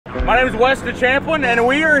My name is Westen Champlin, and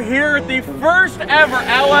we are here at the first ever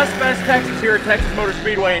LS Fest Texas here at Texas Motor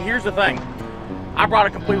Speedway. And here's the thing, I brought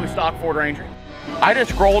a completely stock Ford Ranger. I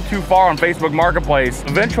just scrolled too far on Facebook Marketplace.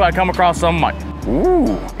 Eventually I come across something like,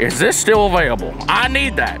 ooh, is this still available? I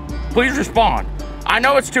need that. Please respond. I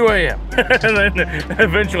know it's 2 a.m. And then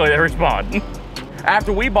eventually they respond.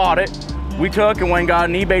 After we bought it, we took and went and got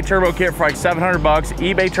an eBay turbo kit for like 700 bucks,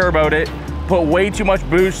 eBay turboed it, put way too much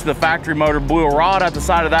boost to the factory motor, blew a rod out the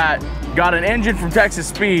side of that, got an engine from Texas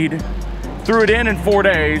Speed, threw it in 4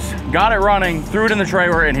 days, got it running, threw it in the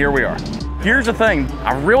trailer, and here we are. Here's the thing,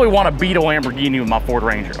 I really want to beat a Lamborghini with my Ford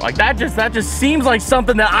Ranger. Like that just seems like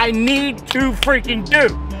something that I need to freaking do.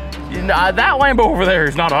 That Lambo over there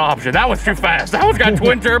is not an option. That one's too fast. That one's got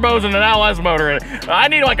twin turbos and an LS motor in it. I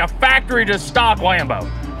need like a factory just stock Lambo.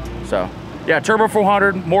 So yeah, turbo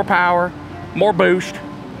 400, more power, more boost,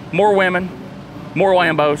 more women, more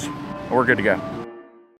Lambos. We're good to go.